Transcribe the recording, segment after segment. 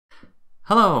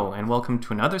Hello, and welcome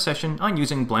to another session on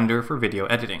using Blender for video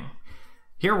editing.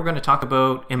 Here we're going to talk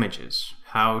about images,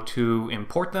 how to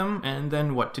import them, and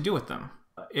then what to do with them.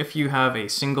 If you have a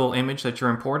single image that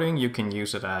you're importing, you can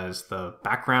use it as the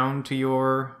background to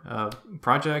your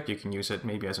project. You can use it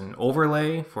maybe as an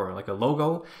overlay for like a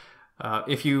logo.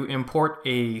 If you import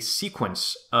a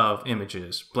sequence of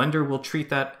images, Blender will treat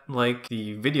that like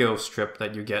the video strip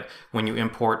that you get when you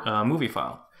import a movie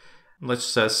file. Let's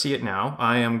see it now.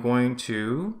 I am going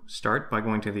to start by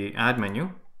going to the Add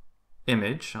menu,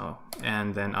 Image,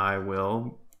 and then I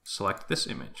will select this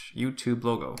image, YouTube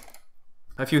logo.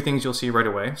 A few things you'll see right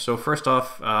away. So first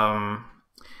off,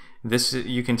 this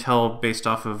you can tell based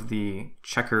off of the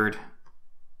checkered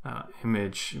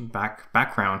image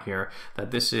background here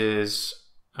that this is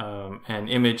an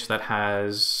image that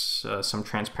has some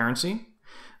transparency,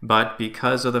 but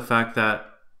because of the fact that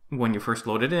when you first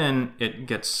load it in, it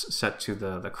gets set to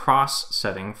the cross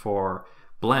setting for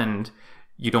blend,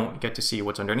 you don't get to see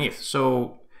what's underneath.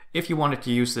 So if you wanted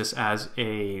to use this as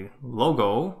a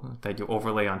logo that you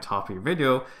overlay on top of your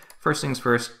video, first things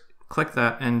first, click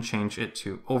that and change it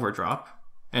to overdrop.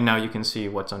 And now you can see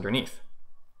what's underneath.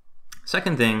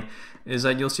 Second thing is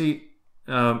that you'll see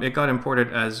it got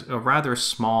imported as a rather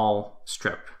small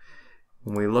strip.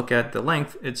 When we look at the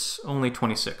length, it's only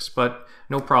 26, but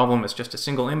no problem. It's just a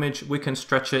single image. We can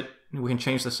stretch it. We can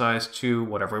change the size to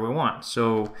whatever we want.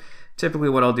 So typically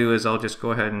what I'll do is I'll just go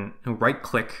ahead and right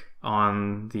click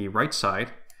on the right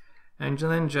side and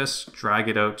then just drag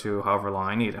it out to however long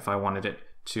I need. If I wanted it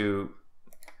to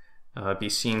be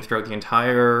seen throughout the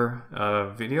entire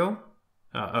video,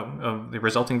 of the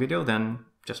resulting video, then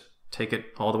just take it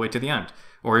all the way to the end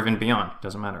or even beyond,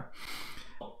 doesn't matter.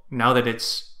 Now that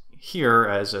it's here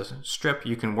as a strip,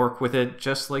 you can work with it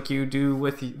just like you do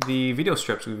with the video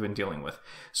strips we've been dealing with.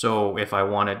 So if I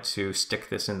wanted to stick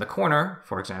this in the corner,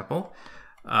 for example,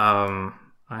 what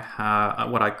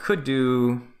I could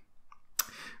do,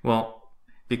 well,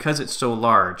 because it's so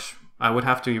large, I would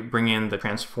have to bring in the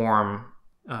transform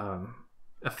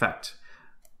effect.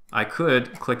 I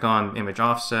could click on image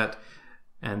offset,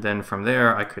 and then from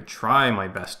there, I could try my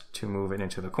best to move it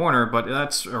into the corner, but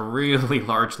that's a really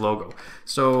large logo.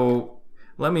 So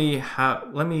let me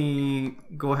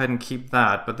go ahead and keep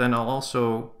that, but then I'll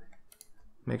also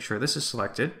make sure this is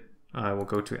selected. I will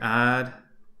go to Add,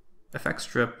 Effect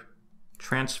Strip,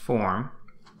 Transform.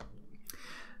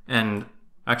 And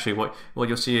actually what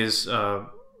you'll see is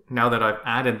now that I've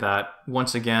added that,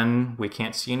 once again, we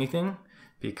can't see anything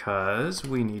because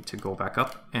we need to go back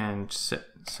up and set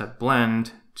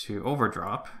blend to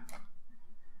overdrop,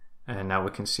 and now we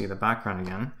can see the background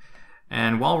again.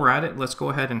 And while we're at it, let's go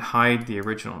ahead and hide the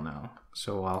original now.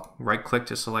 So I'll right click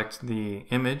to select the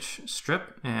image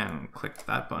strip and click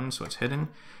that button so it's hidden,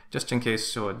 just in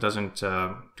case so it doesn't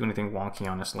do anything wonky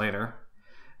on us later.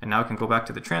 And now I can go back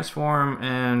to the transform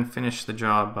and finish the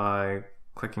job by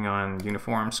clicking on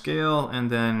uniform scale and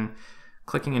then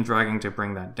clicking and dragging to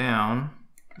bring that down.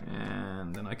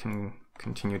 And then I can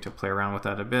continue to play around with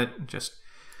that a bit, just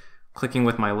clicking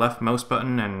with my left mouse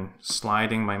button and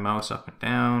sliding my mouse up and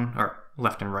down, or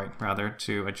left and right rather,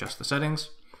 to adjust the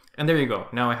settings. And there you go.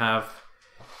 Now I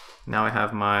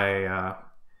have my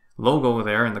logo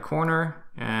there in the corner,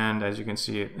 and as you can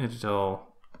see,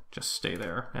 it'll just stay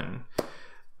there and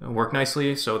work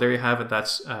nicely. So there you have it.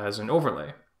 That's as an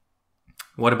overlay.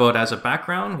 What about as a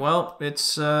background? Well,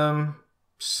 it's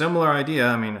similar idea.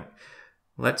 I mean,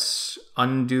 let's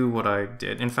undo what I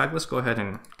did. In fact, let's go ahead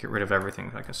and get rid of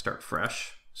everything. I can start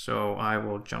fresh. So I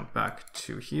will jump back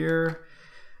to here.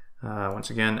 Once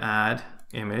again, add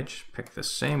image, pick the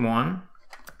same one,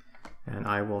 and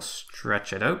I will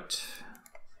stretch it out.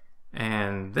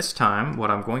 And this time, what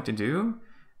I'm going to do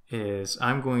is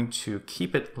I'm going to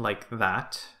keep it like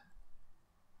that.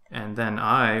 And then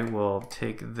I will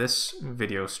take this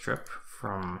video strip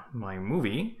from my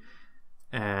movie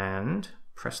and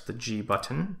press the G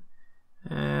button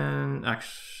and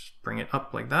actually bring it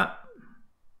up like that.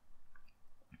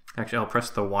 Actually, I'll press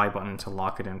the Y button to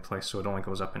lock it in place so it only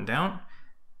goes up and down.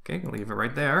 Okay, leave it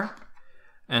right there.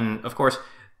 And of course,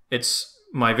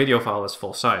 my video file is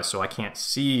full size, so I can't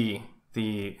see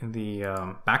the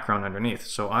background underneath.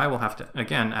 So I will have to,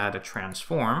 again, add a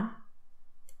transform.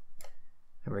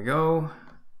 There we go.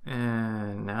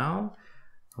 And now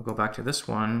I'll go back to this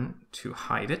one to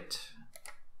hide it.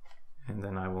 And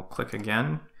then I will click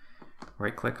again,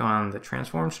 right click on the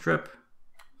transform strip.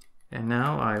 And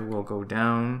now I will go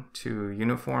down to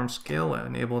uniform scale,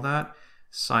 enable that,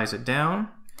 size it down.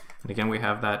 And again, we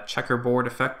have that checkerboard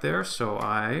effect there. So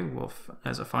I will,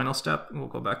 as a final step, we'll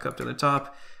go back up to the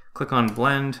top, click on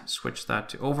blend, switch that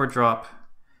to overdrop,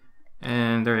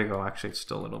 And there you go. Actually, it's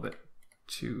still a little bit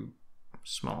too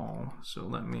small. So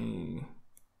let me,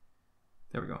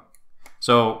 there we go.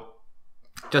 So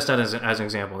just as an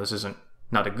example, this isn't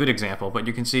not a good example, but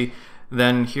you can see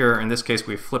then here in this case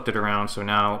we flipped it around, so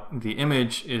now the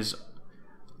image is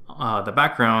the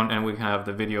background and we have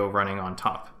the video running on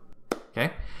top.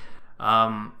 Okay.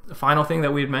 The final thing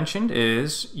that we had mentioned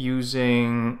is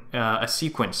using a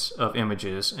sequence of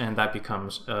images, and that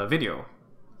becomes a video.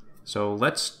 So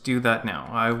let's do that now.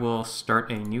 I will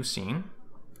start a new scene,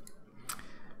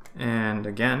 and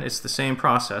again it's the same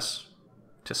process.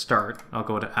 To start, I'll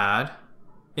go to Add,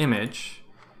 Image,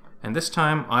 and this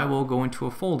time I will go into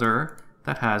a folder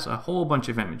that has a whole bunch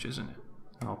of images in it.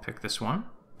 I'll pick this one,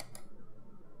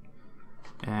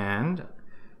 and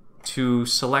to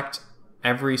select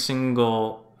every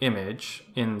single image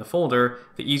in the folder,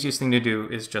 the easiest thing to do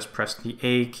is just press the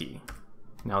A key.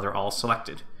 Now they're all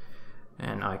selected,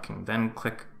 and I can then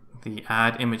click the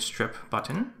Add Image Strip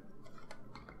button,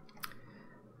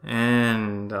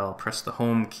 and I'll press the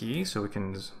Home key so we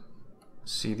can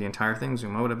see the entire thing,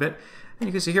 zoom out a bit, and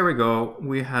you can see here we go,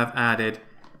 we have added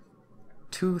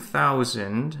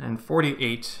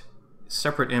 2,048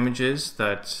 separate images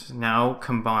that now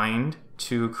combined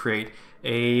to create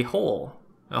a whole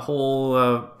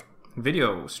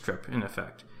video strip in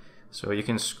effect. So you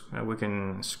can we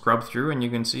can scrub through, and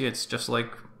you can see it's just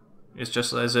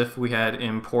as if we had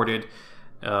imported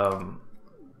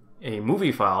a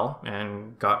movie file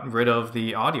and got rid of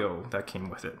the audio that came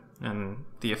with it, and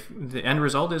the end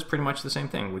result is pretty much the same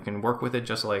thing. We can work with it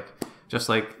just like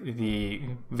the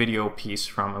video piece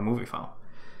from a movie file.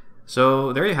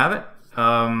 So there you have it.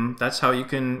 That's how you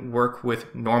can work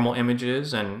with normal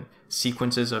images and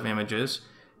sequences of images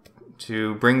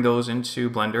to bring those into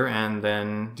Blender and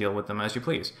then deal with them as you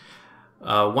please.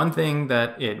 One thing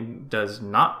that it does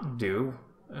not do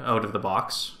out of the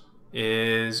box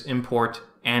is import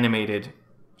animated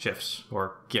GIFs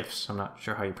or GIFs. I'm not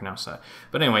sure how you pronounce that,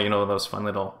 but anyway, you know, those fun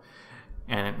little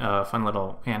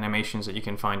animations that you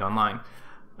can find online.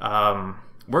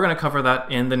 We're going to cover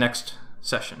that in the next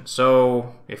session.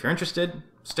 So if you're interested,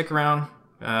 stick around,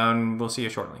 and we'll see you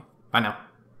shortly. Bye now.